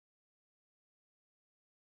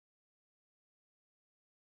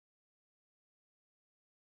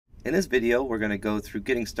In this video, we're going to go through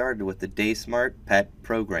getting started with the DaySmart Pet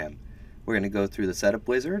program. We're going to go through the setup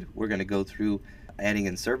wizard. We're going to go through adding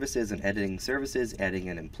in services and editing services, adding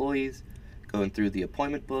in employees, going through the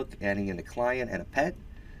appointment book, adding in a client and a pet,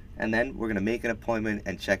 and then we're going to make an appointment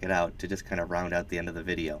and check it out to just kind of round out the end of the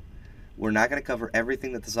video. We're not going to cover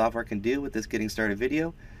everything that the software can do with this getting started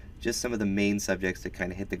video, just some of the main subjects to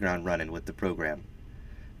kind of hit the ground running with the program.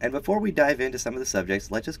 And before we dive into some of the subjects,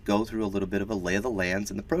 let's just go through a little bit of a lay of the lands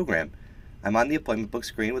in the program. I'm on the appointment book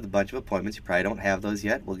screen with a bunch of appointments. You probably don't have those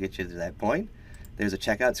yet. We'll get you to that point. There's a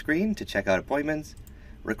checkout screen to check out appointments,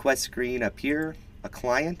 request screen up here, a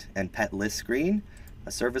client and pet list screen,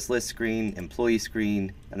 a service list screen, employee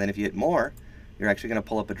screen, and then if you hit more, you're actually going to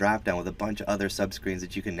pull up a drop down with a bunch of other subscreens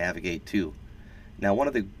that you can navigate to. Now, one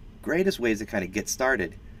of the greatest ways to kind of get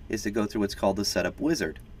started is to go through what's called the setup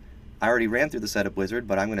wizard. I already ran through the setup wizard,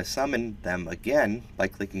 but I'm going to summon them again by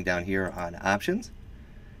clicking down here on options,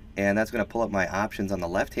 and that's going to pull up my options on the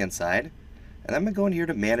left hand side, and I'm going to go in here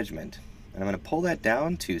to management, and I'm going to pull that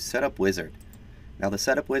down to setup wizard. Now the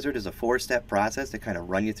setup wizard is a 4-step process to kind of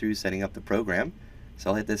run you through setting up the program, so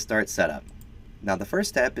I'll hit this start setup. Now the first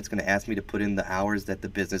step, it's going to ask me to put in the hours that the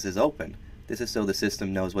business is open. This is so the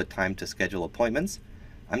system knows what time to schedule appointments.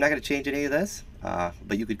 I'm not going to change any of this,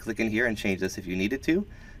 but you could click in here and change this if you needed to.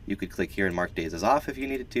 You could click here and mark days as off if you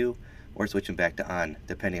needed to, or switch them back to on,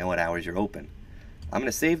 depending on what hours you're open. I'm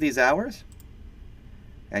going to save these hours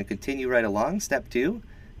and continue right along. Step 2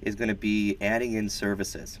 is going to be adding in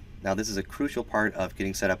services. Now this is a crucial part of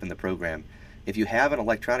getting set up in the program. If you have an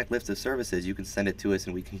electronic list of services, you can send it to us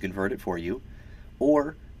and we can convert it for you,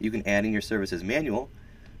 or you can add in your services manual.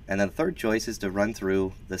 And then the third choice is to run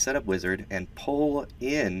through the setup wizard and pull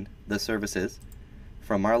in the services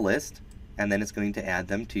from our list, and then it's going to add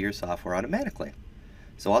them to your software automatically.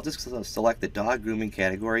 So I'll just select the dog grooming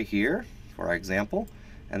category here for our example,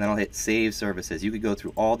 and then I'll hit save services. You could go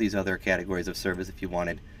through all these other categories of service if you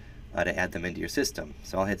wanted to add them into your system.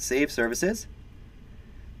 So I'll hit save services,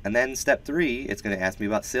 and then step 3, it's going to ask me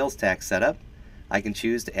about sales tax setup. I can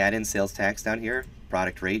choose to add in sales tax down here,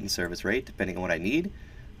 product rate and service rate, depending on what I need.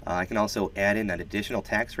 I can also add in an additional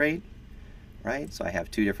tax rate. Right, so I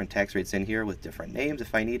have 2 different tax rates in here with different names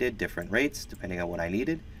if I needed, different rates depending on what I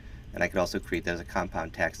needed, and I could also create that as a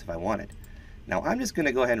compound tax if I wanted. Now I'm just going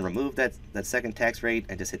to go ahead and remove that second tax rate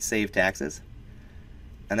and just hit save taxes.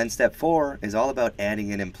 And then step 4 is all about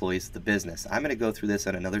adding in employees to the business. I'm going to go through this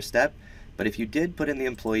in another step, but if you did put in the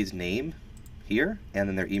employee's name here and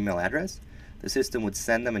then their email address, the system would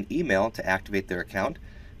send them an email to activate their account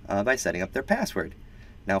by setting up their password.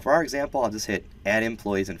 Now for our example, I'll just hit add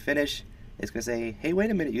employees and finish. It's going to say, hey, wait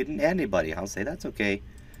a minute, you didn't add anybody. I'll say, that's okay.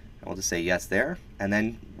 And we'll just say yes there, and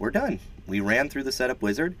then we're done. We ran through the setup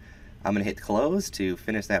wizard. I'm going to hit close to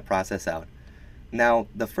finish that process out. Now,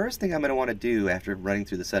 the first thing I'm going to want to do after running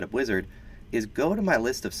through the setup wizard is go to my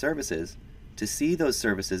list of services to see those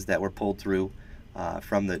services that were pulled through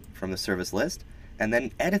from the service list, and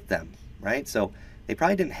then edit them, right? So they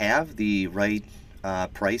probably didn't have the right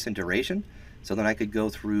price and duration, so then I could go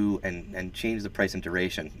through and change the price and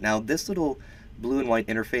duration. Now this little blue and white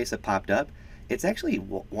interface that popped up, it's actually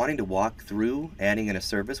wanting to walk through adding in a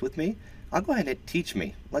service with me. I'll go ahead and hit teach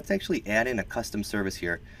me. Let's actually add in a custom service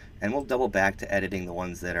here, and we'll double back to editing the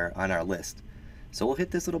ones that are on our list. So we'll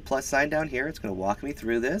hit this little plus sign down here. It's going to walk me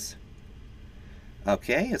through this.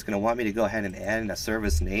 Okay, it's going to want me to go ahead and add in a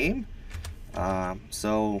service name.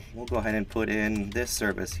 So we'll go ahead and put in this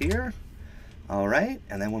service here. Alright,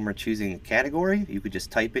 and then when we're choosing a category, you could just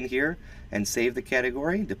type in here and save the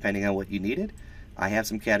category depending on what you needed. I have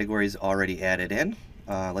some categories already added in.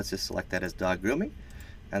 Let's just select that as dog grooming.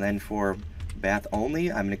 And then for bath only,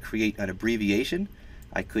 I'm going to create an abbreviation.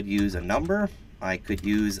 I could use a number. I could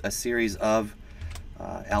use a series of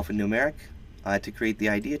alphanumeric to create the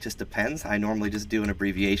ID. It just depends. I normally just do an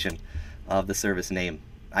abbreviation of the service name.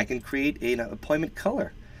 I can create an appointment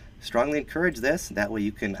color. Strongly encourage this. That way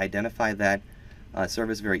you can identify that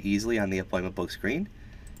service very easily on the appointment book screen.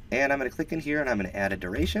 And I'm going to click in here and I'm going to add a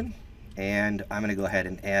duration, and I'm going to go ahead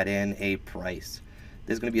and add in a price.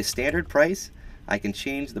 There's going to be a standard price. I can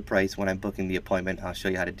change the price when I'm booking the appointment. I'll show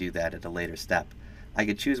you how to do that at a later step. I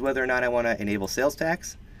could choose whether or not I want to enable sales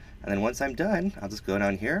tax, and then once I'm done, I'll just go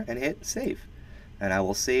down here and hit save. And I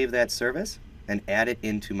will save that service and add it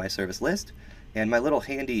into my service list. And my little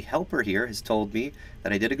handy helper here has told me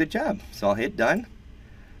that I did a good job. So I'll hit done.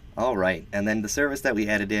 Alright, and then the service that we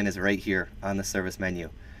added in is right here on the service menu.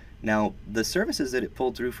 Now, the services that it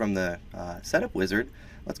pulled through from the setup wizard,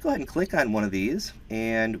 let's go ahead and click on one of these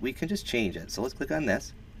and we can just change it. So let's click on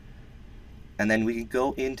this. And then we can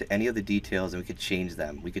go into any of the details and we could change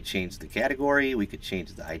them. We could change the category, we could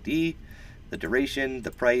change the ID, the duration,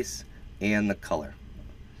 the price, and the color.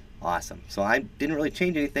 Awesome. So I didn't really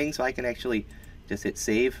change anything, so I can actually just hit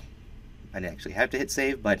save. I didn't actually have to hit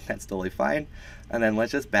save, but that's totally fine. And then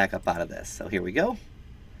let's just back up out of this. So here we go.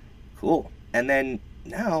 Cool. And then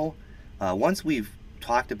now, once we've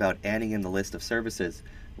talked about adding in the list of services,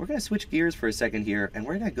 we're going to switch gears for a second here, and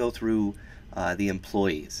we're going to go through the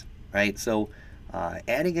employees, right? So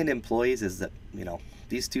adding in employees is that,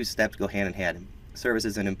 these two steps go hand in hand,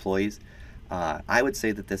 services and employees. I would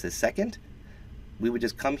say that this is second. We would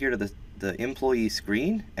just come here to the employee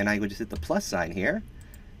screen, and I would just hit the plus sign here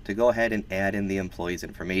to go ahead and add in the employee's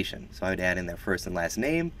information. So I would add in their first and last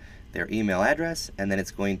name, their email address, and then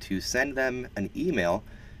it's going to send them an email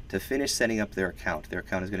to finish setting up their account. Their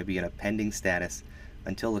account is going to be in a pending status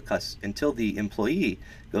until the employee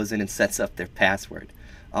goes in and sets up their password.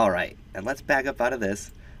 All right, and let's back up out of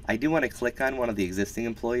this. I do want to click on one of the existing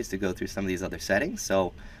employees to go through some of these other settings.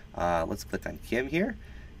 So let's click on Kim here,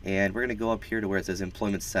 and we're going to go up here to where it says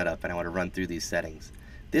employment setup, and I want to run through these settings.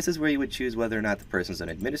 This is where you would choose whether or not the person's an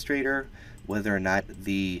administrator, whether or not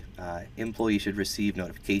the employee should receive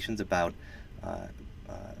notifications about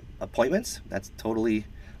appointments. That's totally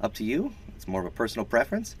up to you. It's more of a personal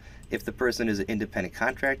preference. If the person is an independent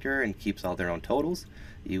contractor and keeps all their own totals,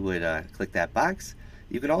 you would click that box.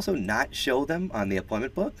 You can also not show them on the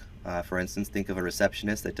appointment book. For instance, think of a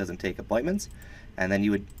receptionist that doesn't take appointments, and then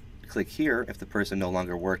you would click here if the person no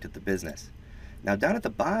longer worked at the business. Now down at the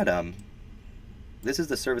bottom, this is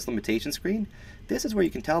the service limitation screen. This is where you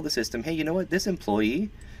can tell the system, hey, you know what, this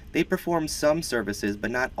employee, they perform some services,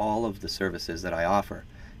 but not all of the services that I offer.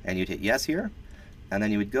 And you'd hit yes here, and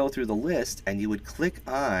then you would go through the list and you would click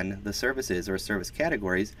on the services or service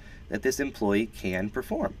categories that this employee can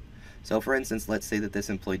perform. So for instance, let's say that this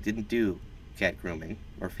employee didn't do cat grooming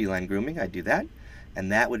or feline grooming. I'd do that.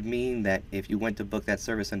 And that would mean that if you went to book that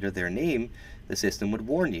service under their name, the system would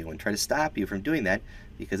warn you and try to stop you from doing that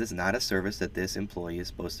because it's not a service that this employee is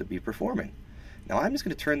supposed to be performing. Now I'm just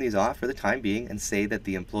going to turn these off for the time being and say that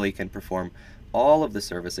the employee can perform all of the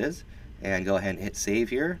services, and go ahead and hit save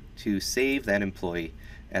here to save that employee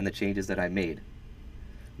and the changes that I made.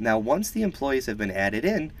 Now once the employees have been added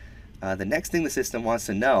in, the next thing the system wants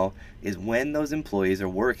to know is when those employees are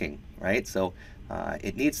working, right? So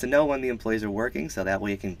it needs to know when the employees are working, so that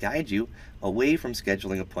way it can guide you away from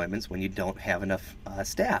scheduling appointments when you don't have enough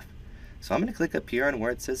staff. So I'm going to click up here on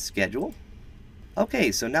where it says schedule.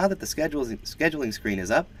 Okay, so now that the scheduling screen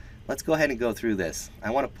is up, let's go ahead and go through this.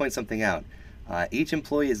 I want to point something out. Each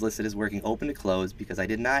employee is listed as working open to close because I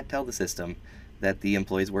did not tell the system that the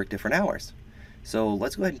employees work different hours. So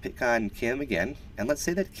let's go ahead and pick on Kim again, and let's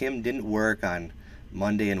say that Kim didn't work on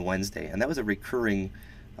Monday and Wednesday, and that was a recurring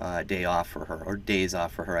day off for her, or days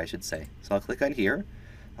off for her, I should say. So I'll click on here.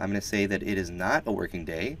 I'm going to say that it is not a working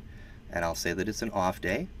day, and I'll say that it's an off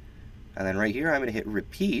day. And then right here I'm going to hit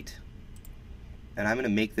repeat, and I'm going to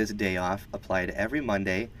make this day off apply to every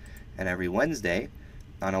Monday and every Wednesday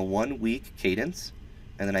on a 1-week cadence.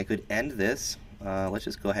 And then I could end this. Let's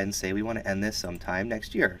just go ahead and say we want to end this sometime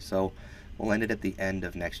next year. So we'll end it at the end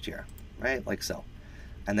of next year, right? Like so.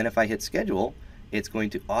 And then if I hit schedule, it's going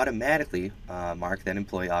to automatically mark that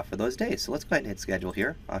employee off for those days. So let's go ahead and hit schedule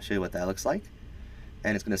here. I'll show you what that looks like.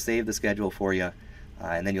 And it's going to save the schedule for you,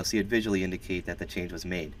 and then you'll see it visually indicate that the change was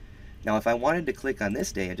made. Now if I wanted to click on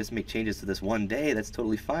this day and just make changes to this one day, that's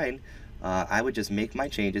totally fine. I would just make my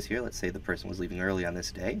changes here. Let's say the person was leaving early on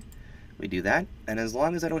this day. We do that, and as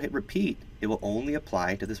long as I don't hit repeat, it will only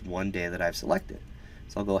apply to this one day that I've selected.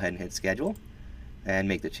 So I'll go ahead and hit schedule and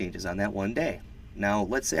make the changes on that one day. Now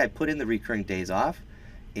let's say I put in the recurring days off,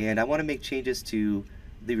 and I want to make changes to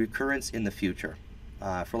the recurrence in the future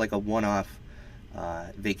for like a one-off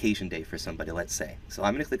vacation day for somebody, let's say. So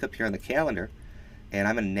I'm going to click up here on the calendar, and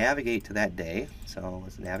I'm going to navigate to that day. So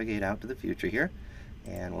let's navigate out to the future here,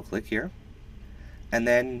 and we'll click here. And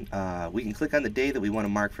then we can click on the day that we want to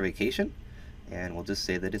mark for vacation, and we'll just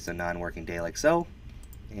say that it's a non-working day like so,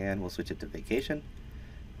 and we'll switch it to vacation,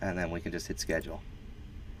 and then we can just hit schedule.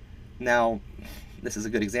 Now, this is a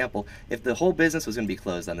good example. If the whole business was going to be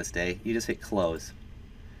closed on this day, you just hit close,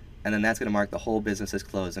 and then that's going to mark the whole business as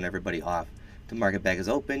closed and everybody off. To mark it back as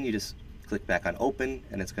open, you just click back on open,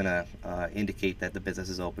 and it's going to indicate that the business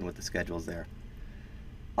is open with the schedules there.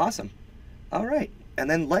 Awesome. All right, and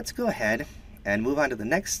then let's go ahead and move on to the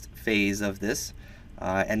next phase of this,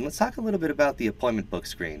 and let's talk a little bit about the appointment book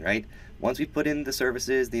screen, right? Once we put in the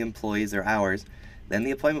services, the employees, their hours, then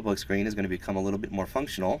the appointment book screen is going to become a little bit more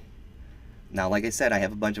functional. Now, like I said, I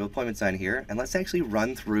have a bunch of appointments on here, and let's actually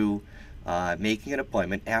run through making an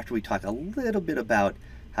appointment after we talk a little bit about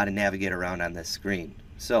how to navigate around on this screen.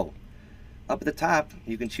 So up at the top,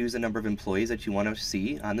 you can choose the number of employees that you want to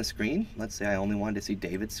see on the screen. Let's say I only wanted to see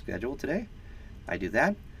David's schedule today. I do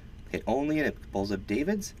that, hit only, and it pulls up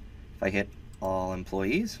David's. If I hit all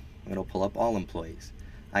employees, it'll pull up all employees.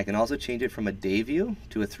 I can also change it from a day view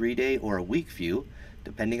to a 3-day or a week view,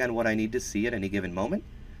 depending on what I need to see at any given moment.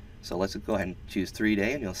 So let's go ahead and choose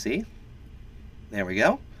 3-day, and you'll see. There we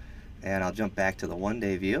go. And I'll jump back to the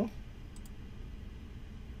 1-day view.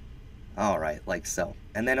 All right, like so.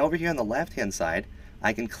 And then over here on the left-hand side,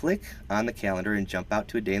 I can click on the calendar and jump out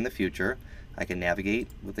to a day in the future. I can navigate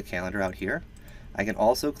with the calendar out here. I can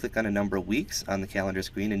also click on a number of weeks on the calendar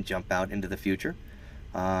screen and jump out into the future.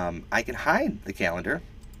 I can hide the calendar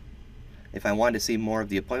if I wanted to see more of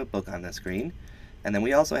the appointment book on the screen. And then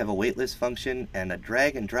we also have a waitlist function and a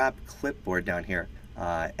drag and drop clipboard down here.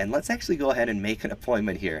 And let's actually go ahead and make an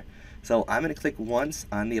appointment here. So I'm going to click once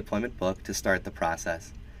on the appointment book to start the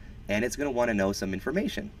process. And it's going to want to know some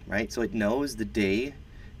information, right? So it knows the day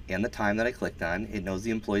and the time that I clicked on. It knows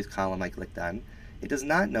the employees column I clicked on. It does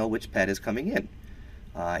not know which pet is coming in.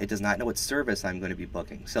 It does not know what service I'm going to be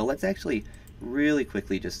booking. So let's actually really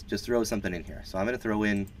quickly just throw something in here. So I'm going to throw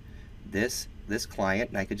in this client,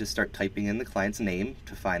 and I could just start typing in the client's name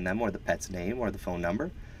to find them, or the pet's name, or the phone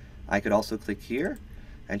number. I could also click here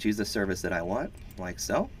and choose the service that I want, like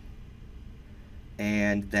so.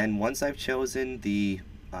 And then once I've chosen the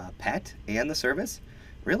pet and the service,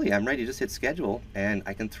 really I'm ready to just hit schedule, and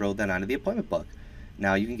I can throw that onto the appointment book.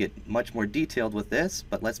 Now you can get much more detailed with this,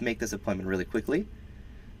 but let's make this appointment really quickly,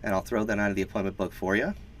 and I'll throw that onto the appointment book for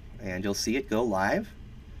you, and you'll see it go live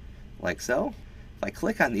like so. If I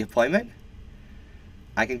click on the appointment,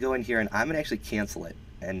 I can go in here and I'm going to actually cancel it,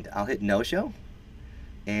 and I'll hit no-show.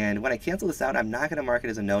 And when I cancel this out, I'm not going to mark it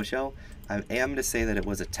as a no-show. I am going to say that it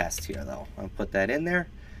was a test here, though. I'll put that in there,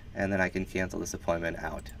 and then I can cancel this appointment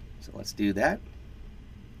out. So let's do that.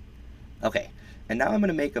 Okay, and now I'm going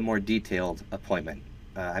to make a more detailed appointment.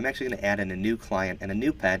 I'm actually going to add in a new client and a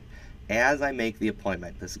new pet as I make the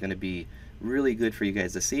appointment. This is going to be really good for you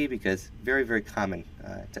guys to see, because very, very common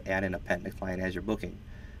to add in a pet and a client as you're booking.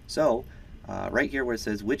 So right here where it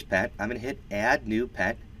says which pet, I'm going to hit add new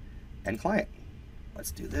pet and client.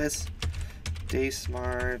 Let's do this.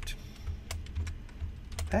 DaySmart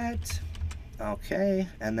Pet. Okay,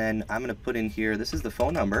 and then I'm going to put in here, this is the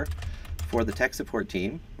phone number for the tech support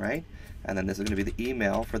team, right? And then this is going to be the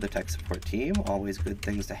email for the tech support team. Always good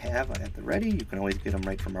things to have at the ready. You can always get them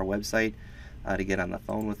right from our website to get on the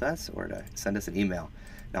phone with us, or to send us an email.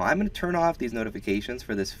 Now I'm going to turn off these notifications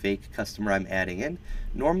for this fake customer I'm adding in.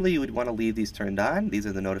 Normally you would want to leave these turned on. These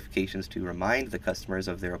are the notifications to remind the customers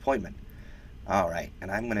of their appointment. Alright,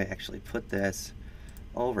 and I'm going to actually put this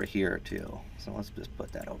over here too. So let's just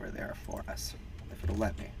put that over there for us, if it'll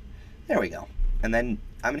let me. There we go. And then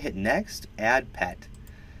I'm going to hit next, add pet.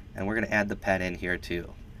 And we're going to add the pet in here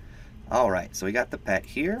too. Alright, so we got the pet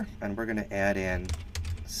here, and we're going to add in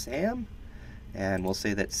Sam. And we'll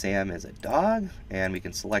say that Sam is a dog, and we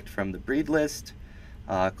can select from the breed list.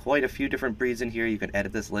 Quite a few different breeds in here. You can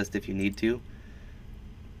edit this list if you need to.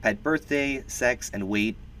 Pet birthday, sex, and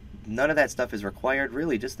weight. None of that stuff is required.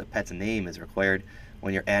 Really, just the pet's name is required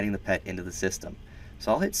when you're adding the pet into the system.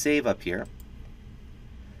 So I'll hit save up here.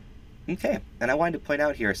 Okay, and I wanted to point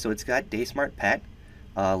out here, so it's got DaySmart Pet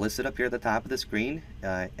listed up here at the top of the screen,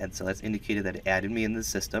 and so that's indicated that it added me in the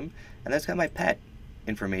system, and that's got my pet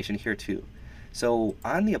information here too. So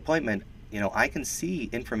on the appointment, I can see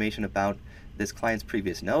information about this client's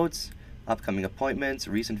previous notes, upcoming appointments,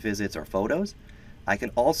 recent visits, or photos. I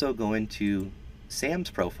can also go into Sam's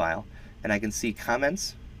profile, and I can see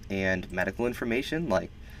comments and medical information,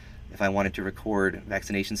 like if I wanted to record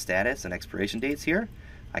vaccination status and expiration dates here,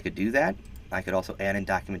 I could do that. I could also add in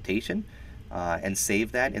documentation and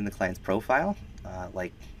save that in the client's profile,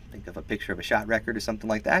 like think of a picture of a shot record or something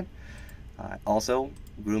like that. Also,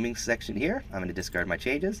 grooming section here, I'm going to discard my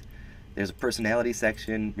changes. There's a personality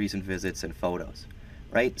section, recent visits, and photos,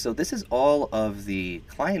 right? So this is all of the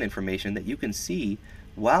client information that you can see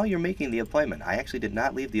while you're making the appointment. I actually did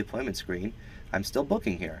not leave the appointment screen. I'm still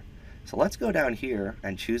booking here. So let's go down here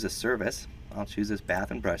and choose a service. I'll choose this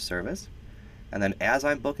bath and brush service. And then as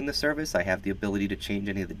I'm booking the service, I have the ability to change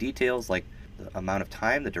any of the details, like the amount of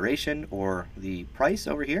time, the duration, or the price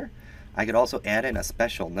over here. I could also add in a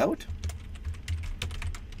special note.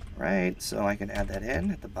 Right, so I can add that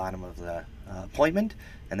in at the bottom of the appointment,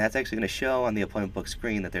 and that's actually going to show on the appointment book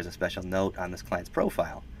screen that there's a special note on this client's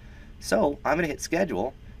profile. So I'm going to hit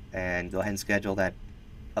schedule and go ahead and schedule that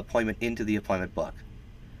appointment into the appointment book.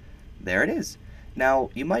 There it is.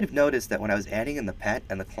 Now you might have noticed that when I was adding in the pet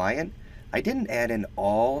and the client, I didn't add in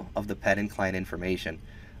all of the pet and client information.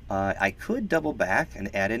 I could double back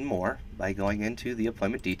and add in more by going into the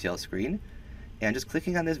appointment details screen and just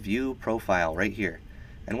clicking on this view profile right here.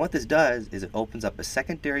 And what this does is it opens up a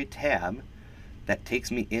secondary tab that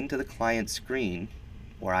takes me into the client screen,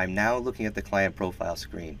 where I'm now looking at the client profile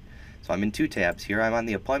screen. So I'm in two tabs here. I'm on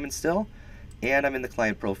the appointment still, and I'm in the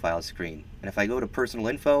client profile screen. And if I go to personal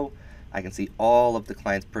info, I can see all of the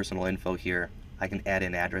client's personal info here. I can add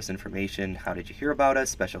in address information, how did you hear about us,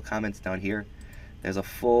 special comments down here. There's a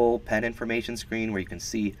full pet information screen where you can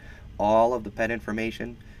see all of the pet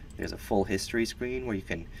information. There's a full history screen where you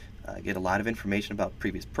can get a lot of information about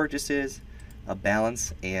previous purchases, a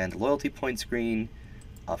balance and loyalty point screen,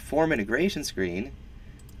 a form integration screen,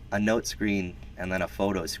 a note screen, and then a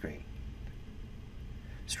photo screen.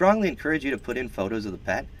 Strongly encourage you to put in photos of the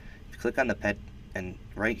pet. If you click on the pet, and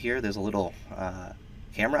right here there's a little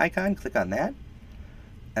camera icon, click on that,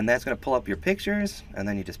 and that's going to pull up your pictures, and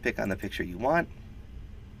then you just pick on the picture you want,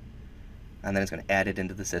 and then it's going to add it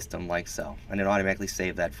into the system like so, and it automatically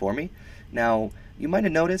saved that for me. Now you might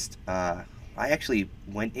have noticed I actually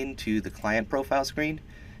went into the client profile screen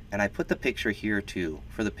and I put the picture here too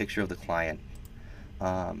for the picture of the client.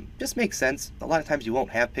 Just makes sense. A lot of times you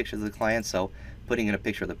won't have pictures of the client, so putting in a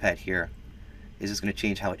picture of the pet here is just going to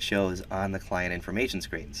change how it shows on the client information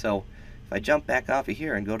screen. So if I jump back off of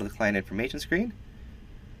here and go to the client information screen,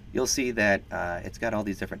 you'll see that it's got all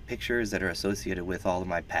these different pictures that are associated with all of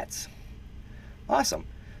my pets. Awesome.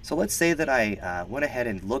 So let's say that I went ahead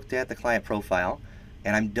and looked at the client profile,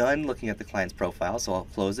 and I'm done looking at the client's profile, so I'll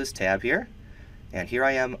close this tab here, and here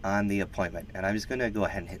I am on the appointment, and I'm just going to go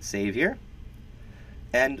ahead and hit save here.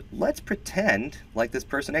 And let's pretend like this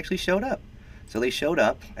person actually showed up. So they showed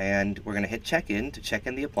up, and we're going to hit check-in to check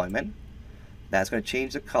in the appointment. That's going to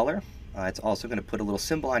change the color. It's also going to put a little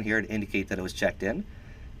symbol on here to indicate that it was checked in.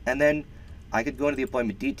 And then I could go into the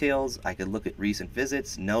appointment details. I could look at recent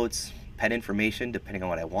visits, notes, pet information, depending on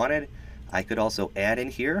what I wanted. I could also add in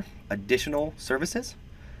here additional services,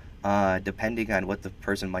 depending on what the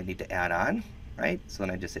person might need to add on, right? So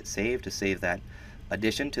then I just hit save to save that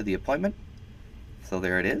addition to the appointment. So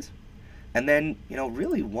there it is. And then,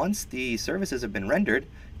 really once the services have been rendered,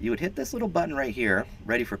 you would hit this little button right here,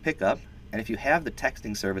 ready for pickup. And if you have the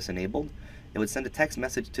texting service enabled, it would send a text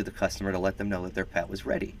message to the customer to let them know that their pet was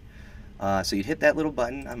ready. So you'd hit that little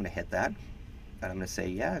button. I'm going to hit that. And I'm going to say,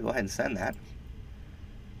 yeah, go ahead and send that.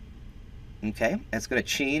 Okay, and it's going to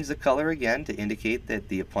change the color again to indicate that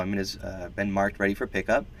the appointment has been marked ready for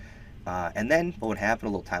pickup. And then what would happen, a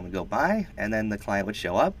little time would go by, and then the client would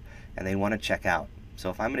show up, and they want to check out. So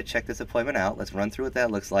if I'm going to check this appointment out, let's run through what that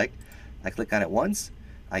looks like. I click on it once,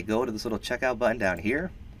 I go to this little checkout button down here,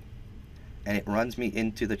 and it runs me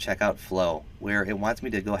into the checkout flow, where it wants me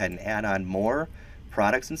to go ahead and add on more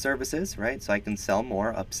products and services, right? So I can sell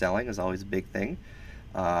more. Upselling is always a big thing.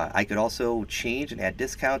 I could also change and add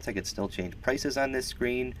discounts. I could still change prices on this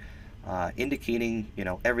screen, indicating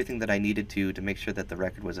everything that I needed to make sure that the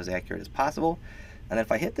record was as accurate as possible. And then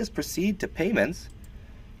if I hit this proceed to payments,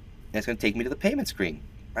 it's going to take me to the payment screen,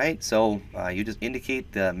 right? So you just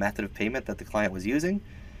indicate the method of payment that the client was using.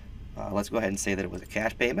 Let's go ahead and say that it was a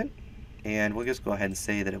cash payment, and we'll just go ahead and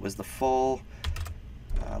say that it was the full,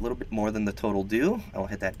 a little bit more than the total due, and we'll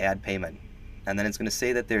hit that add payment. And then it's going to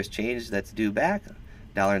say that there's change that's due back,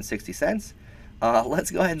 $1.60. Let's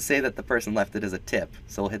go ahead and say that the person left it as a tip.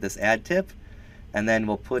 So we'll hit this add tip, and then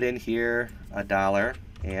we'll put in here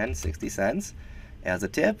 $1.60 as a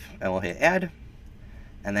tip, and we'll hit add.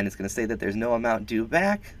 And then it's going to say that there's no amount due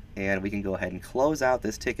back, and we can go ahead and close out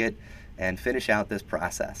this ticket and finish out this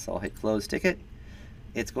process. So I'll hit close ticket.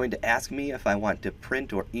 It's going to ask me if I want to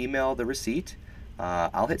print or email the receipt.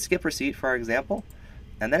 I'll hit skip receipt for our example,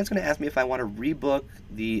 and then it's going to ask me if I want to rebook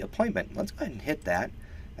the appointment. Let's go ahead and hit that,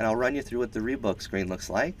 and I'll run you through what the rebook screen looks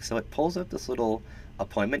like. So it pulls up this little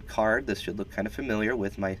appointment card. This should look kind of familiar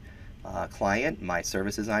with my client, my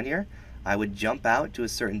services on here. I would jump out to a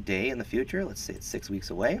certain day in the future. Let's say it's 6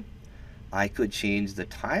 weeks away. I could change the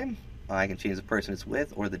time. I can change the person it's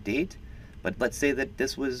with or the date. But let's say that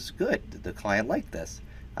this was good. The client liked this.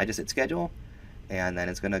 I just hit schedule, and then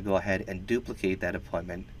it's going to go ahead and duplicate that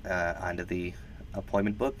appointment onto the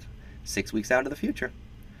appointment book 6 weeks out into the future.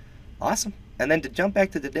 Awesome. And then to jump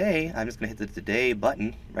back to today, I'm just going to hit the today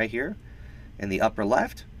button right here in the upper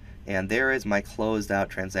left, and there is my closed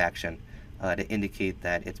out transaction. To indicate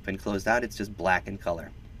that it's been closed out. It's just black in color.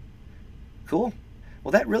 Cool.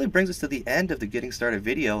 Well, that really brings us to the end of the Getting Started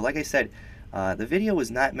video. Like I said, the video was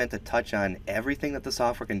not meant to touch on everything that the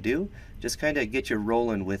software can do, just kind of get you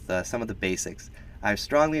rolling with some of the basics. I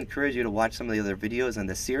strongly encourage you to watch some of the other videos in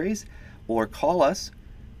this series, or call us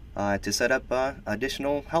to set up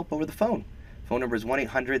additional help over the phone. Phone number is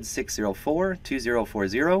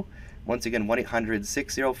 1-800-604-2040. Once again,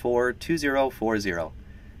 1-800-604-2040.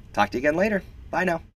 Talk to you again later. Bye now.